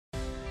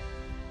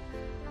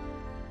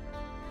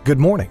Good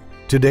morning.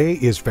 Today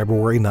is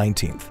February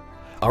 19th.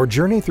 Our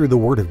journey through the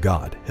Word of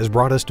God has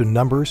brought us to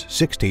Numbers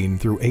 16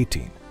 through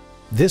 18.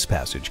 This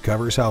passage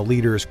covers how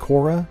leaders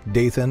Korah,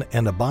 Dathan,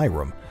 and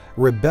Abiram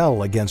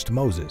rebel against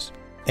Moses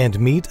and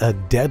meet a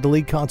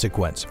deadly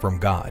consequence from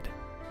God.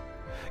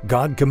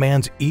 God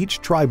commands each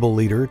tribal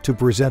leader to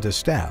present a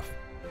staff,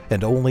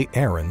 and only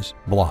Aaron's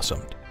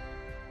blossomed.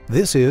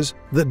 This is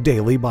the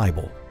Daily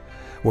Bible,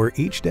 where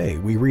each day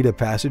we read a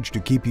passage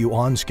to keep you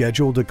on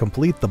schedule to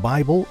complete the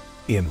Bible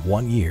in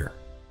 1 year.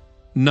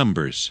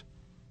 Numbers,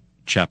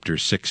 chapter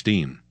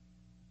 16.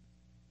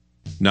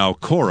 Now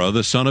Korah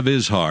the son of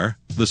Izhar,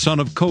 the son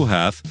of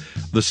Kohath,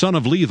 the son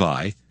of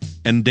Levi,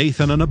 and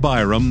Dathan and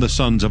Abiram the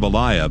sons of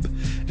Eliab,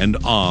 and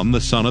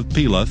the son of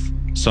Peleth,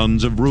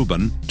 sons of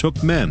Reuben,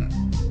 took men.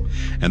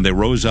 And they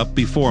rose up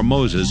before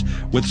Moses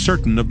with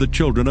certain of the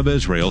children of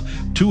Israel,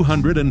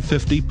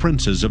 250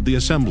 princes of the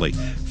assembly,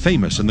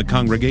 famous in the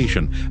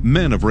congregation,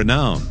 men of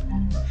renown.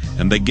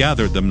 And they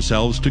gathered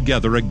themselves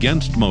together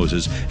against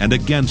Moses and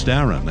against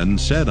Aaron, and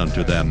said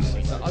unto them,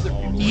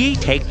 Ye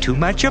take too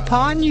much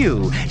upon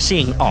you,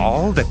 seeing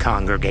all the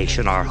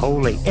congregation are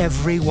holy,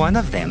 every one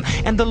of them,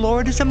 and the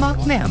Lord is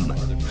among them.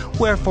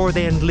 Wherefore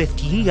then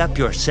lift ye up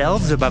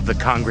yourselves above the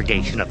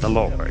congregation of the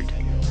Lord.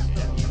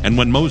 And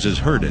when Moses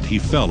heard it, he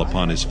fell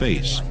upon his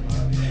face.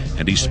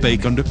 And he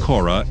spake unto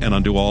Korah and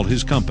unto all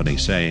his company,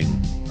 saying,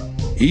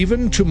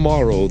 Even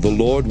tomorrow the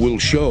Lord will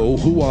show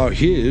who are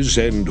his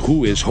and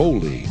who is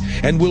holy,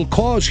 and will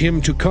cause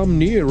him to come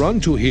near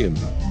unto him.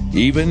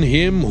 Even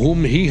him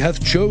whom he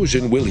hath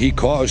chosen will he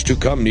cause to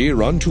come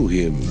near unto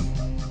him.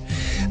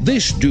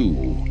 This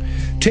do,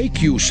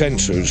 take you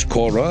censers,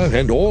 Korah,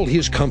 and all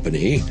his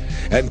company,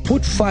 and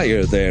put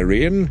fire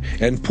therein,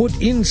 and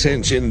put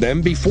incense in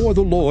them before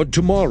the Lord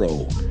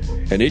tomorrow.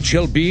 And it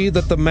shall be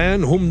that the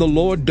man whom the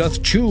Lord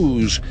doth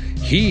choose,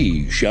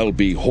 he shall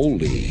be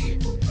holy.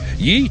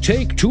 Ye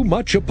take too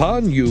much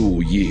upon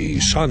you, ye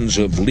sons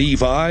of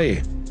Levi.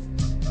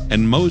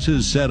 And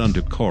Moses said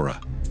unto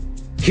Korah,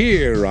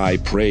 Hear, I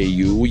pray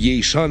you,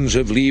 ye sons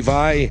of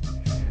Levi.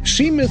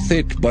 Seemeth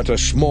it but a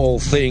small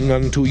thing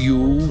unto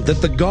you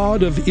that the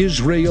God of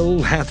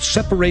Israel hath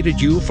separated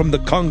you from the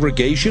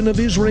congregation of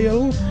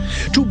Israel,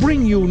 to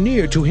bring you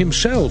near to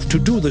himself to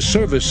do the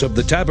service of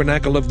the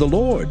tabernacle of the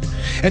Lord,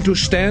 and to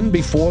stand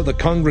before the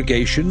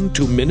congregation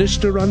to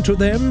minister unto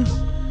them?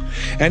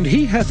 And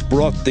he hath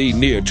brought thee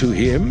near to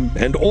him,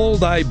 and all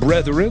thy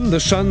brethren the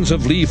sons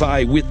of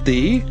Levi with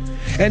thee,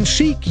 and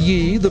seek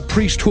ye the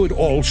priesthood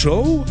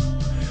also?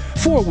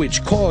 For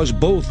which cause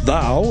both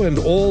thou and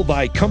all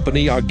thy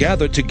company are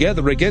gathered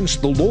together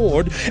against the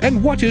Lord.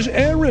 And what is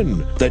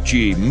Aaron, that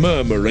ye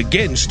murmur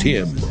against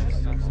him?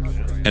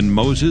 And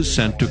Moses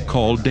sent to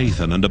call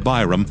Dathan and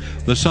Abiram,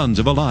 the sons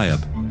of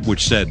Eliab,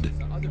 which said,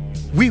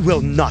 We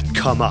will not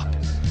come up.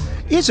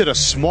 Is it a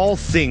small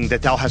thing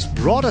that thou hast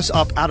brought us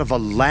up out of a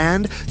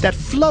land that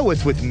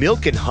floweth with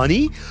milk and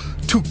honey,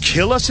 to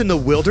kill us in the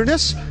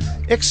wilderness,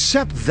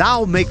 except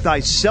thou make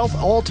thyself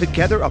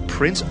altogether a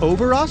prince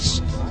over us?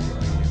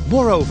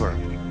 Moreover,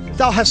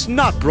 thou hast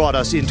not brought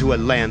us into a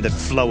land that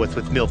floweth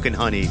with milk and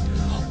honey,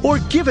 or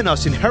given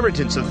us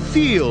inheritance of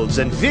fields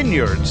and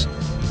vineyards.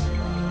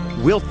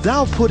 Wilt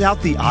thou put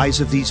out the eyes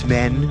of these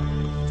men?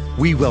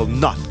 We will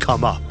not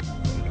come up.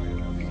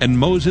 And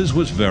Moses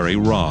was very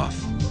wroth,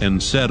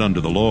 and said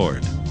unto the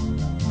Lord,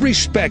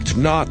 Respect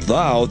not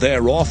thou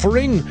their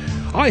offering.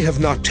 I have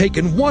not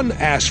taken one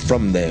ass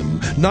from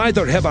them,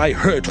 neither have I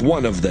hurt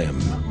one of them.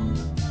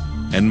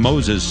 And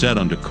Moses said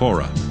unto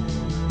Korah,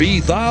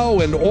 Be thou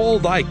and all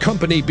thy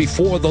company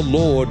before the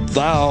Lord,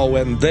 thou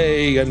and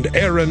they and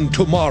Aaron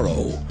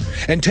tomorrow.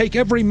 And take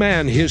every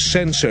man his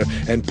censer,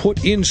 and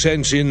put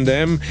incense in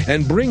them,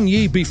 and bring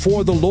ye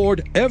before the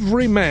Lord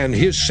every man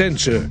his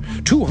censer,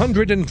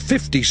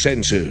 250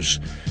 censers.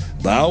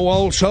 Thou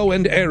also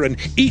and Aaron,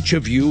 each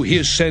of you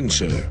his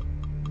censer.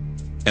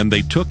 And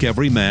they took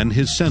every man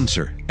his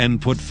censer,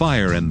 and put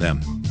fire in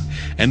them,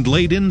 and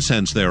laid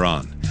incense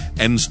thereon,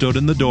 and stood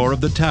in the door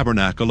of the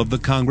tabernacle of the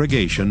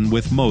congregation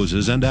with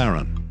Moses and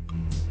Aaron.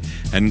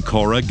 And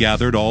Korah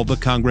gathered all the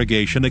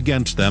congregation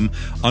against them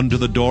unto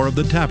the door of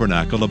the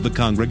tabernacle of the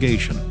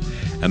congregation.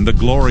 And the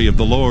glory of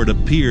the Lord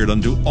appeared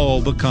unto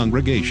all the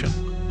congregation.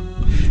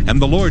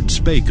 And the Lord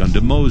spake unto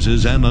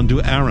Moses and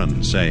unto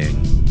Aaron,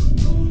 saying,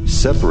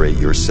 Separate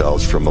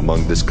yourselves from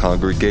among this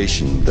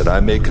congregation, that I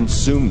may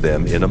consume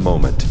them in a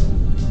moment.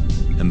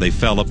 And they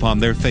fell upon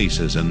their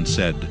faces, and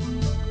said,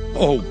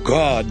 O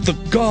God, the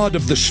God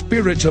of the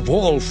spirits of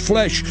all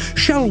flesh,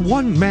 shall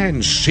one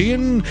man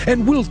sin,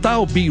 and wilt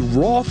thou be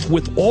wroth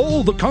with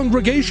all the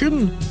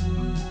congregation?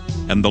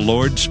 And the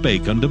Lord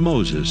spake unto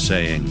Moses,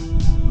 saying,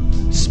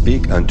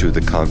 Speak unto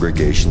the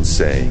congregation,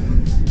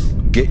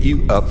 saying, Get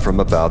you up from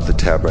about the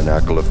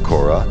tabernacle of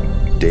Korah,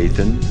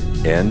 Dathan,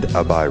 and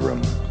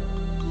Abiram.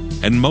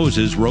 And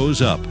Moses rose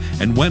up,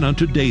 and went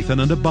unto Dathan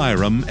and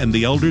Abiram, and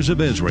the elders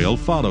of Israel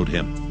followed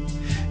him.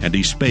 And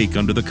he spake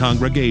unto the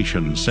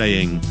congregation,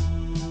 saying,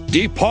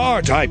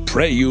 Depart, I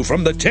pray you,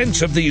 from the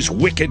tents of these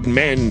wicked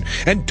men,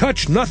 and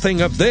touch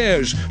nothing of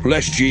theirs,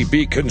 lest ye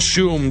be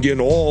consumed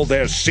in all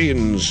their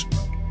sins.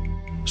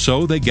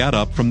 So they gat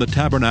up from the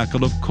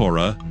tabernacle of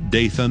Korah,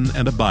 Dathan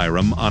and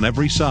Abiram on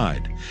every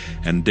side.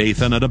 And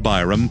Dathan and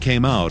Abiram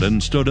came out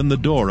and stood in the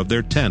door of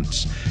their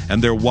tents,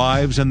 and their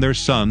wives and their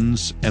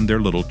sons and their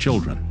little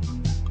children.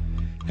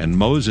 And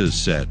Moses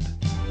said,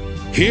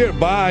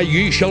 Hereby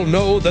ye shall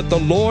know that the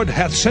Lord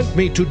hath sent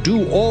me to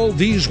do all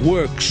these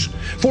works,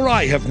 for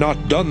I have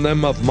not done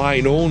them of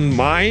mine own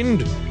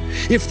mind.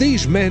 If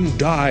these men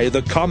die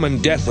the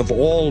common death of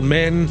all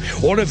men,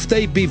 or if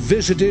they be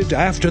visited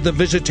after the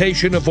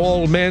visitation of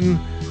all men,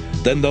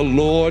 then the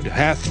Lord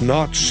hath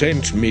not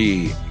sent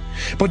me.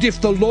 But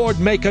if the Lord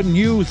make a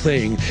new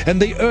thing,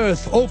 and the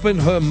earth open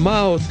her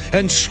mouth,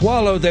 and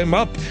swallow them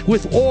up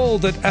with all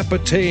that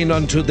appertain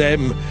unto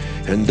them,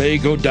 and they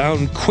go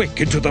down quick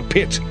into the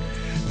pit,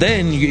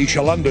 then ye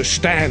shall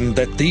understand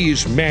that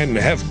these men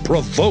have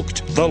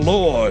provoked the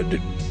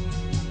Lord.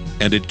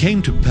 And it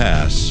came to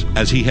pass,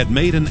 as he had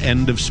made an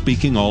end of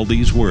speaking all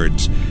these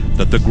words,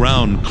 that the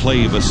ground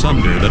clave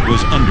asunder that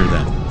was under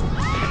them.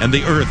 And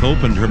the earth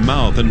opened her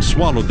mouth, and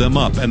swallowed them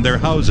up, and their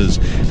houses,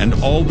 and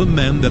all the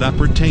men that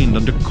appertained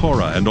unto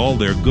Korah, and all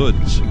their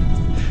goods.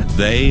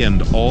 They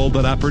and all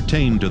that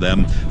appertained to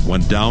them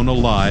went down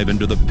alive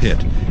into the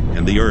pit,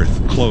 and the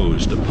earth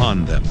closed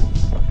upon them.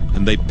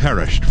 And they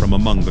perished from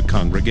among the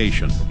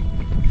congregation.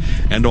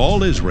 And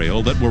all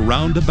Israel that were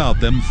round about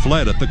them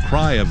fled at the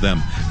cry of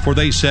them, for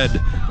they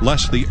said,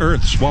 Lest the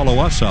earth swallow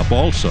us up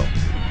also.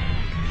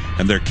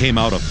 And there came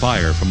out a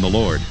fire from the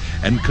Lord,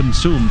 and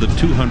consumed the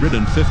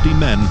 250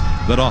 men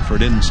that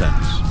offered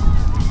incense.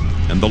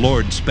 And the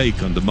Lord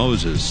spake unto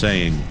Moses,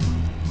 saying,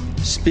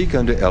 Speak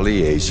unto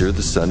Eleazar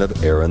the son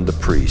of Aaron the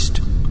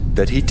priest,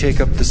 that he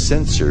take up the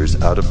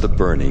censers out of the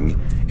burning,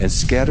 and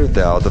scatter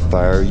thou the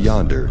fire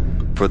yonder,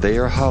 for they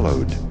are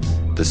hallowed.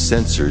 The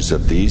censers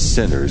of these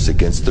sinners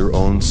against their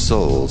own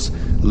souls,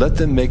 let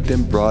them make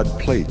them broad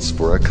plates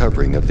for a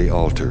covering of the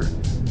altar.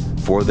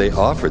 For they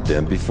offered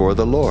them before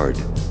the Lord,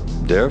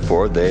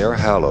 therefore they are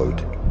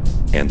hallowed,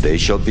 and they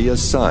shall be a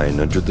sign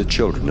unto the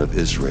children of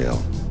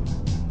Israel.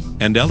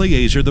 And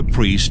Eleazar the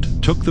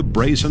priest took the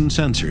brazen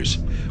censers,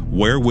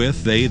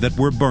 wherewith they that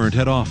were burnt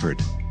had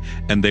offered,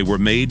 and they were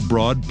made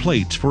broad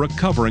plates for a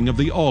covering of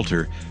the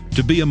altar,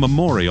 to be a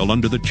memorial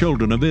unto the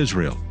children of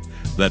Israel,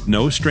 that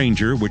no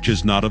stranger which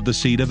is not of the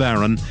seed of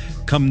Aaron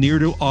come near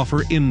to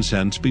offer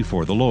incense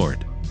before the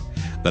Lord,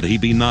 that he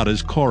be not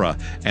as Korah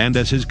and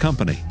as his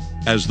company,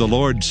 as the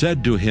Lord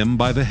said to him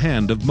by the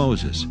hand of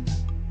Moses.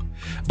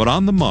 But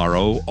on the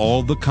morrow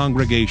all the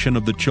congregation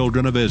of the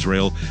children of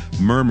Israel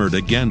murmured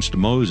against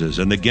Moses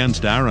and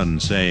against Aaron,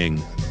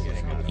 saying,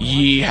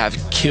 Ye have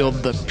killed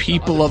the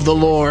people of the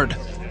Lord.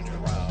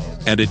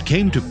 And it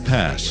came to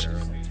pass,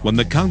 when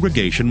the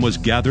congregation was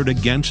gathered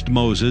against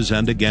Moses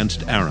and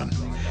against Aaron,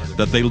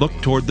 that they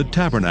looked toward the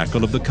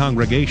tabernacle of the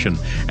congregation,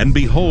 and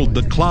behold,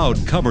 the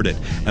cloud covered it,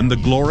 and the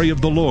glory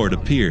of the Lord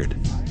appeared.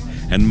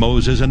 And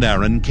Moses and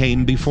Aaron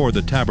came before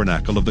the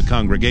tabernacle of the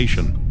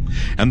congregation.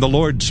 And the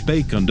Lord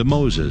spake unto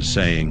Moses,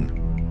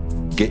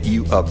 saying, Get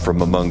you up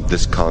from among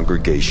this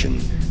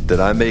congregation, that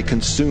I may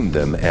consume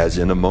them as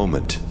in a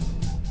moment.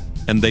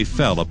 And they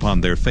fell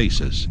upon their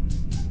faces.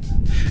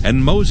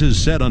 And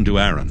Moses said unto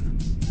Aaron,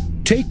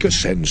 Take a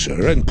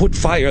censer, and put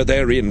fire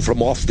therein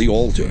from off the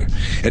altar,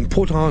 and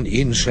put on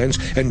incense,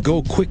 and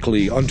go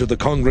quickly unto the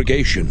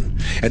congregation,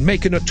 and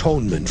make an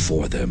atonement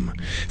for them.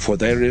 For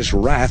there is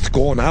wrath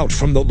gone out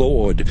from the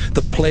Lord,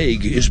 the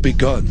plague is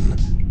begun.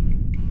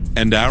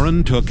 And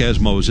Aaron took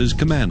as Moses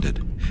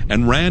commanded,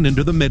 and ran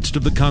into the midst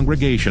of the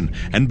congregation,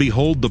 and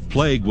behold, the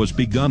plague was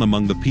begun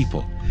among the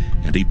people.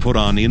 And he put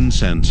on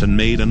incense, and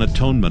made an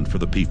atonement for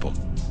the people.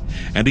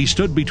 And he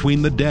stood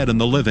between the dead and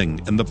the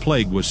living, and the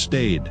plague was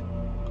stayed.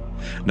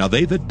 Now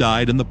they that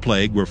died in the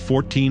plague were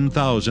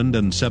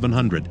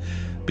 14,700,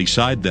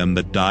 beside them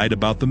that died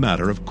about the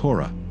matter of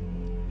Korah.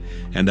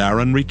 And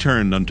Aaron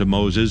returned unto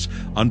Moses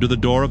unto the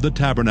door of the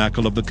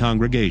tabernacle of the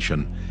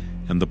congregation,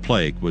 and the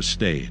plague was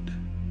stayed.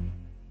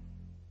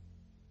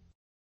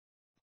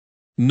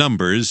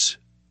 Numbers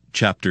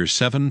chapter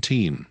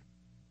 17.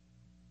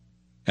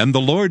 And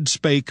the Lord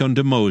spake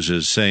unto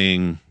Moses,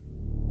 saying,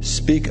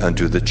 Speak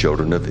unto the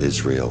children of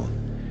Israel,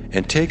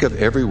 and take of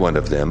every one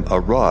of them a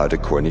rod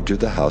according to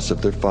the house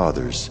of their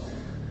fathers.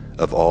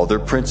 Of all their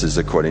princes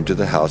according to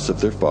the house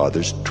of their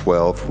fathers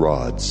 12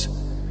 rods.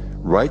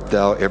 Write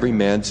thou every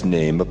man's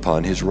name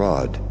upon his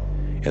rod,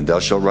 and thou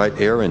shalt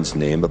write Aaron's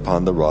name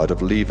upon the rod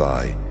of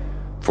Levi,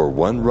 for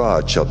one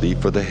rod shall be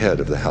for the head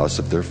of the house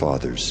of their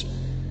fathers.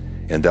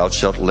 And thou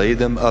shalt lay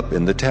them up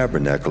in the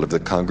tabernacle of the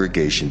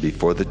congregation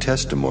before the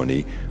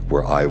testimony,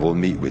 where I will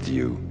meet with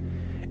you.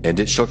 And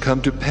it shall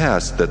come to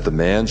pass that the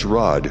man's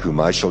rod whom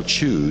I shall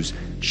choose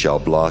shall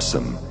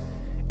blossom,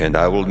 and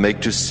I will make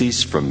to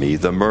cease from me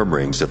the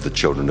murmurings of the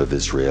children of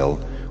Israel,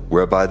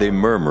 whereby they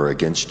murmur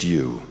against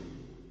you.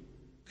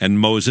 And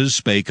Moses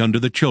spake unto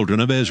the children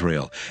of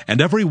Israel,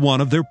 and every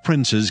one of their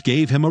princes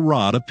gave him a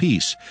rod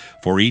apiece,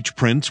 for each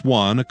prince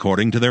one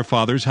according to their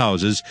fathers'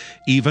 houses,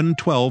 even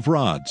 12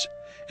 rods.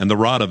 And the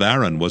rod of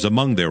Aaron was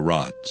among their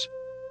rods.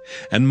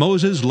 And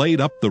Moses laid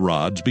up the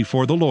rods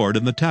before the Lord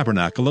in the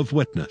tabernacle of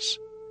witness.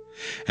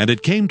 And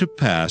it came to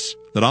pass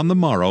that on the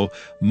morrow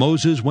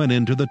Moses went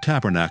into the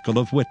tabernacle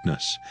of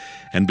witness.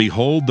 And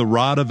behold, the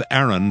rod of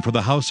Aaron for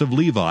the house of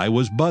Levi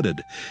was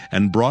budded,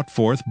 and brought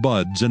forth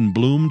buds, and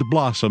bloomed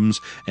blossoms,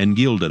 and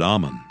yielded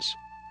almonds.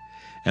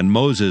 And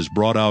Moses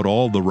brought out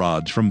all the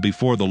rods from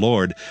before the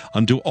Lord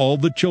unto all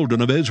the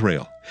children of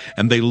Israel.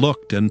 And they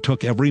looked, and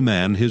took every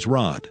man his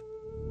rod.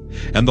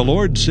 And the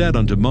Lord said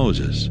unto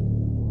Moses,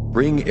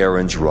 Bring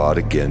Aaron's rod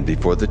again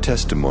before the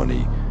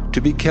testimony,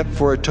 to be kept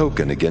for a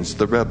token against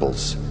the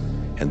rebels.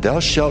 And thou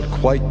shalt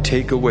quite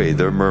take away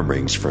their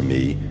murmurings from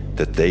me,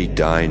 that they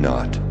die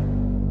not.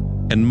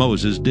 And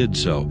Moses did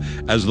so.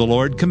 As the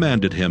Lord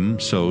commanded him,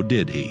 so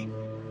did he.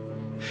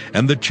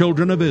 And the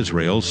children of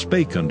Israel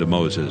spake unto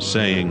Moses,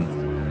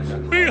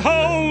 saying,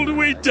 Behold,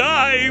 we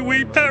die,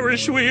 we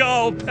perish, we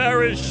all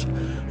perish.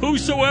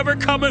 Whosoever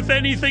cometh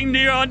anything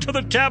near unto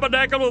the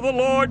tabernacle of the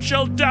Lord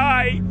shall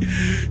die.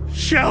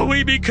 Shall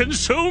we be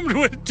consumed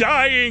with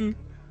dying?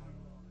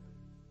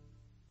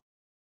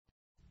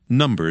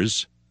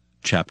 Numbers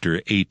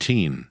chapter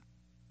 18.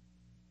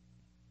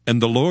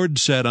 And the Lord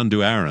said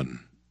unto Aaron,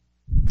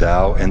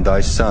 Thou and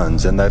thy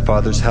sons and thy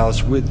father's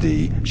house with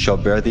thee shall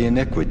bear the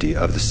iniquity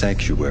of the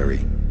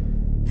sanctuary.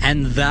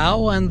 And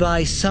thou and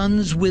thy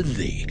sons with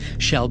thee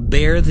shall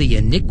bear the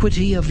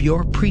iniquity of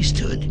your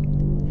priesthood.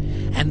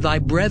 And thy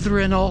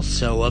brethren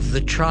also of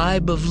the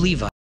tribe of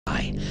Levi,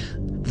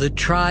 the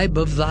tribe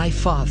of thy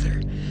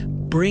father,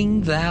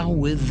 bring thou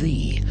with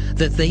thee,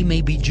 that they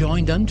may be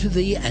joined unto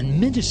thee and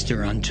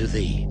minister unto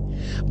thee.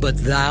 But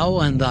thou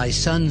and thy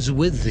sons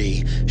with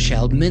thee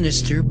shall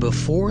minister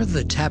before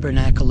the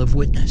tabernacle of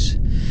witness,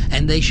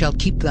 and they shall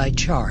keep thy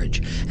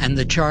charge, and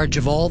the charge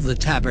of all the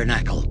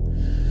tabernacle.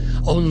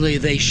 Only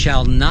they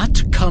shall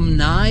not come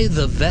nigh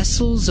the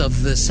vessels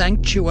of the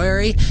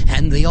sanctuary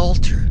and the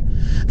altar,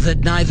 that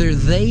neither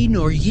they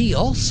nor ye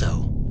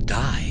also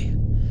die.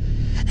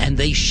 And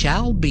they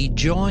shall be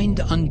joined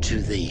unto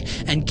thee,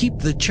 and keep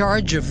the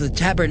charge of the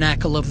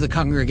tabernacle of the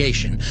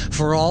congregation,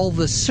 for all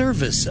the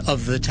service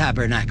of the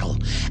tabernacle.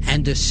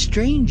 And a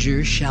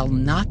stranger shall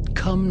not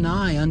come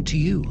nigh unto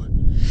you.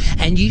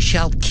 And ye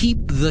shall keep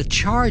the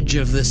charge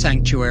of the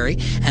sanctuary,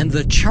 and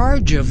the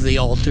charge of the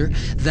altar,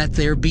 that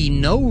there be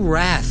no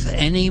wrath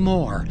any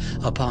more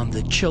upon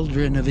the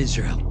children of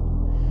Israel.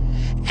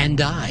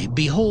 And I,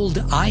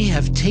 behold, I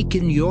have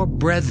taken your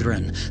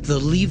brethren, the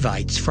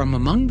Levites, from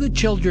among the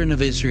children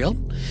of Israel.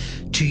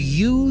 To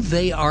you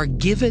they are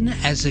given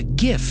as a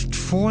gift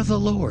for the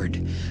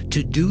Lord,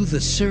 to do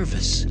the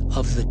service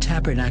of the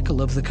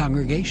tabernacle of the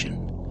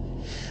congregation.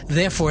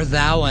 Therefore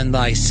thou and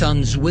thy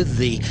sons with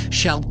thee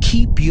shall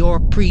keep your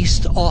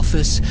priest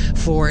office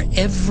for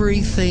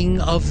everything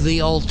of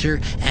the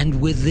altar and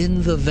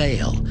within the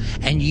veil,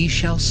 and ye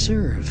shall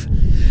serve.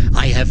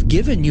 I have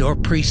given your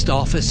priest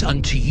office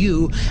unto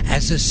you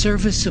as a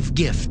service of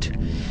gift,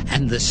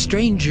 and the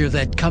stranger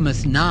that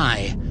cometh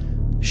nigh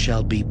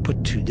shall be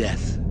put to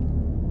death.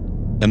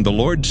 And the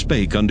Lord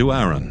spake unto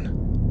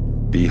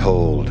Aaron,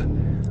 Behold,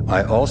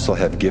 I also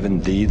have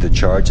given thee the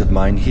charge of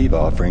mine heave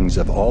offerings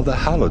of all the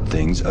hallowed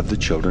things of the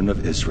children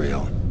of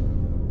Israel.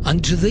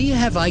 Unto thee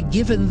have I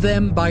given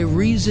them by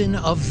reason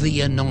of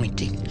the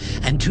anointing,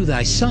 and to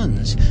thy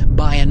sons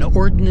by an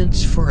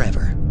ordinance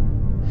forever.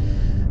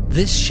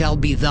 This shall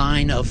be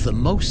thine of the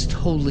most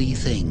holy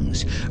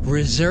things,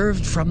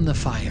 reserved from the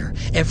fire,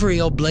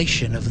 every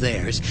oblation of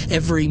theirs,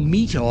 every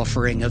meat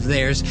offering of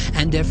theirs,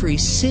 and every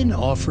sin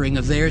offering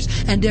of theirs,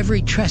 and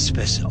every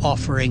trespass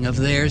offering of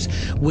theirs,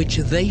 which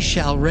they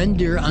shall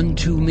render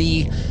unto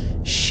me,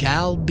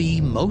 shall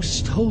be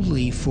most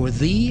holy for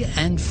thee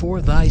and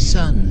for thy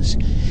sons.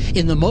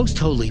 In the most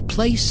holy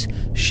place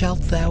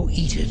shalt thou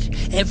eat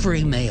it.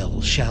 Every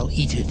male shall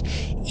eat it.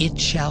 It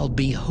shall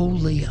be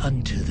holy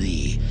unto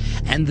thee.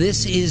 And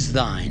this is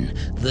thine,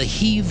 the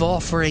heave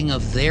offering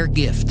of their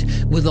gift,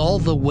 with all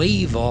the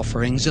wave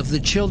offerings of the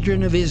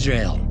children of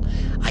Israel.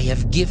 I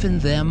have given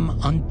them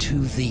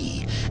unto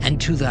thee,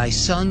 and to thy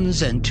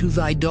sons and to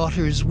thy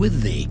daughters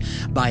with thee,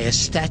 by a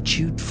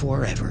statute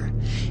forever.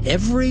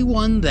 Every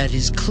one that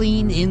is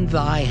clean in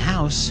thy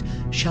house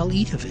shall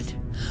eat of it.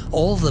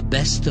 All the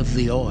best of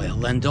the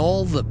oil, and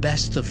all the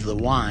best of the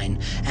wine,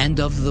 and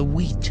of the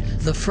wheat,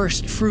 the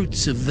first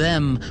fruits of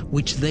them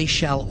which they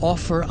shall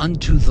offer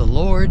unto the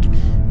Lord,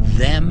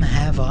 them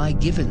have I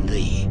given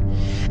thee.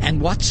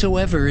 And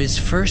whatsoever is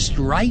first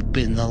ripe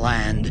in the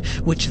land,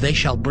 which they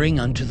shall bring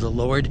unto the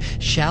Lord,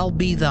 shall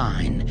be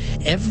thine.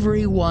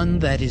 Every one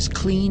that is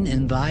clean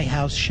in thy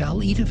house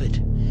shall eat of it.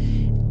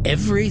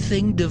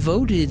 Everything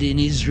devoted in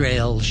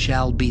Israel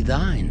shall be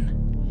thine.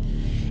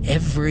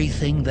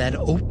 everything that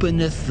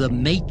openeth the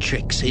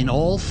matrix in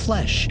all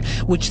flesh,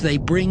 which they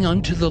bring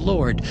unto the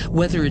Lord,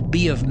 whether it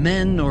be of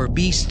men or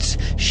beasts,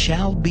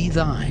 shall be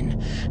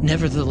thine.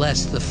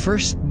 Nevertheless, the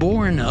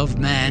firstborn of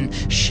man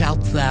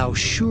shalt thou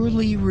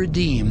surely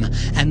redeem,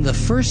 and the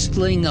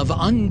firstling of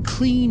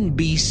unclean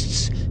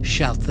beasts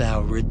shalt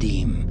thou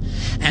redeem.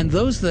 And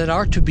those that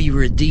are to be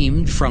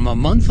redeemed from a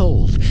month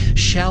old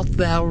shalt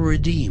thou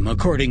redeem,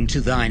 according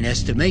to thine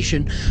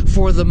estimation,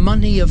 for the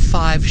money of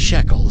 5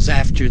 shekels,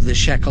 after the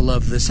shekel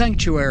of the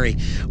sanctuary,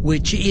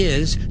 which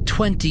is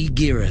 20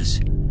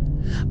 gerahs.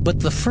 But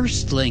the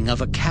firstling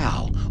of a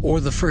cow, or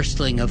the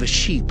firstling of a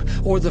sheep,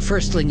 or the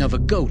firstling of a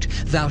goat,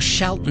 thou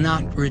shalt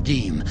not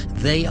redeem.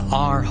 They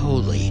are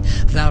holy.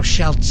 Thou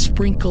shalt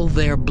sprinkle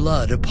their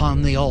blood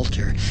upon the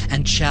altar,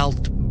 and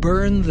shalt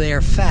burn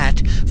their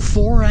fat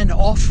for an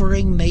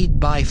offering made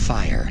by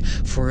fire,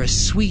 for a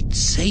sweet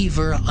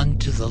savour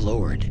unto the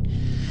Lord.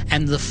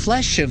 And the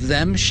flesh of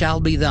them shall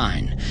be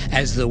thine,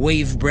 as the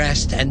wave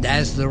breast and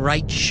as the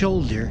right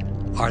shoulder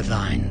are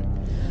thine.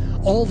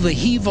 All the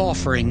heave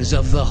offerings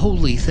of the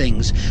holy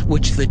things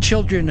which the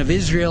children of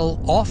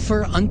Israel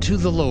offer unto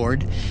the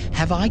Lord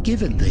have I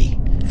given thee,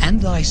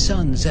 and thy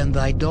sons and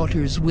thy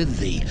daughters with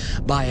thee,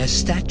 by a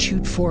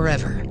statute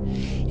forever.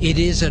 It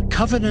is a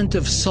covenant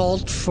of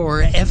salt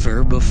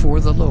forever before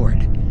the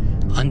Lord,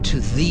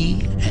 unto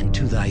thee and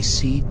to thy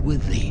seed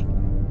with thee.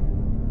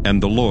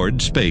 And the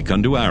Lord spake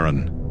unto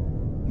Aaron,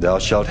 Thou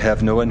shalt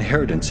have no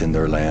inheritance in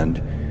their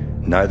land,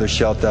 neither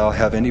shalt thou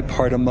have any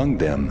part among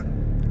them.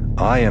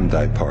 I am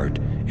thy part,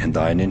 and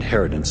thine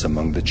inheritance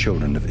among the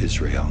children of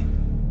Israel.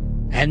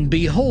 And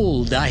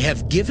behold, I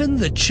have given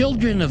the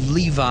children of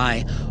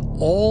Levi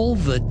all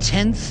the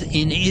 10th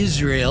in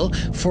Israel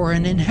for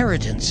an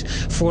inheritance,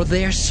 for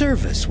their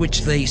service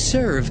which they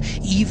serve,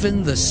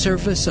 even the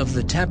service of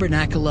the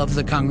tabernacle of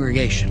the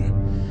congregation.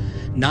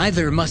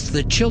 Neither must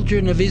the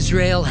children of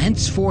Israel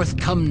henceforth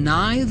come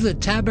nigh the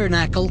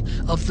tabernacle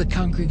of the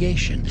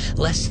congregation,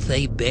 lest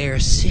they bear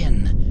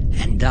sin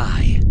and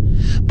die.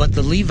 But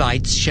the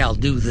Levites shall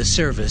do the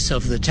service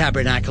of the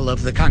tabernacle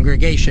of the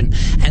congregation,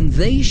 and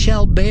they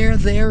shall bear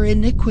their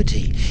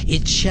iniquity.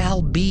 It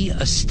shall be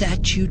a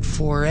statute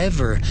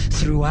forever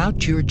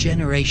throughout your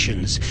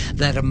generations,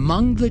 that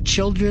among the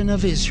children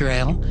of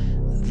Israel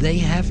they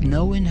have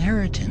no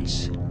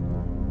inheritance.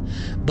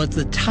 But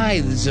the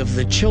tithes of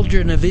the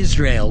children of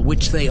Israel,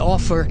 which they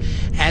offer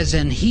as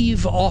an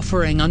heave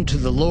offering unto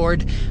the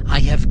Lord, I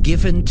have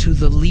given to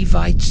the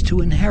Levites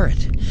to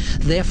inherit.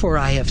 Therefore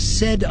I have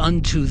said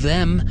unto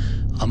them,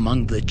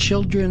 among the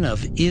children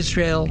of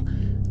Israel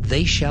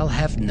they shall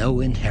have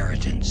no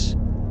inheritance.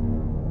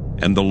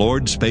 And the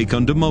Lord spake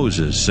unto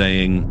Moses,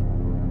 saying,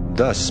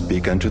 Thus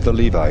speak unto the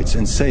Levites,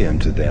 and say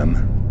unto them,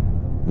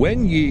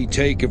 When ye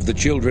take of the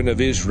children of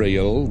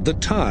Israel the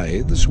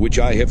tithes which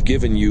I have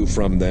given you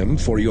from them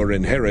for your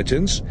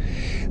inheritance,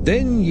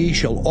 then ye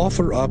shall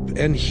offer up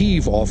an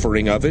heave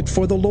offering of it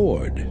for the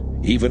Lord,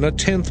 even a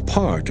 10th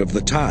part of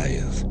the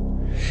tithe.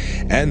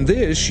 And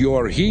this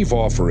your heave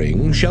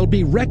offering shall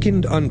be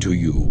reckoned unto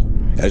you,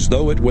 as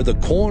though it were the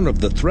corn of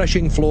the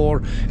threshing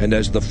floor, and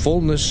as the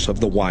fullness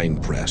of the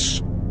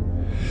winepress.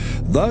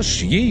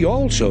 Thus ye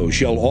also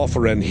shall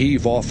offer an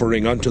heave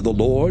offering unto the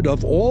Lord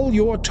of all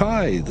your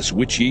tithes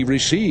which ye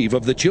receive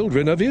of the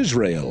children of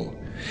Israel.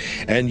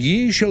 And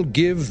ye shall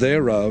give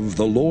thereof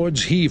the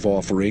Lord's heave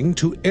offering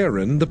to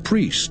Aaron the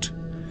priest.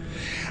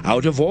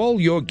 Out of all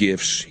your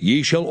gifts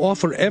ye shall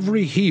offer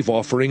every heave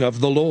offering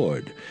of the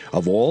Lord,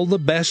 of all the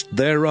best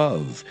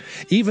thereof,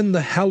 even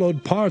the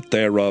hallowed part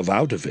thereof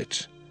out of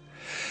it.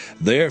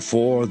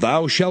 Therefore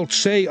thou shalt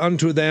say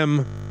unto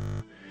them,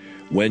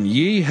 When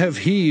ye have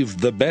heaved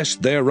the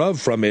best thereof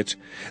from it,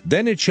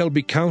 then it shall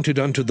be counted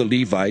unto the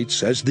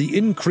Levites as the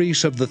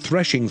increase of the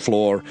threshing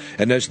floor,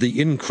 and as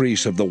the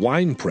increase of the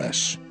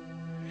winepress.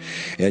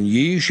 And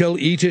ye shall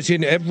eat it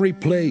in every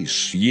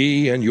place,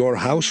 ye and your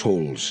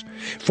households,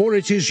 for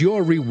it is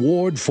your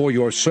reward for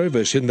your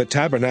service in the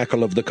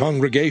tabernacle of the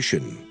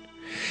congregation.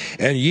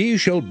 And ye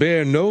shall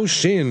bear no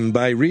sin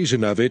by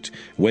reason of it,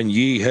 when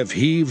ye have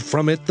heaved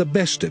from it the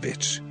best of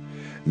it.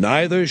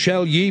 Neither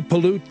shall ye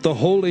pollute the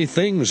holy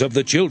things of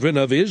the children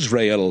of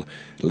Israel,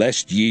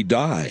 lest ye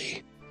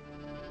die.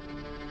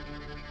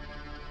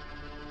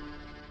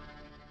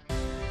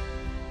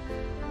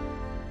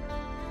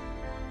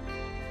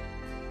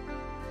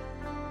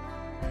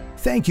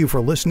 Thank you for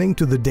listening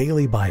to the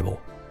Daily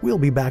Bible. We'll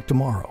be back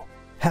tomorrow.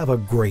 Have a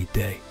great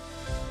day.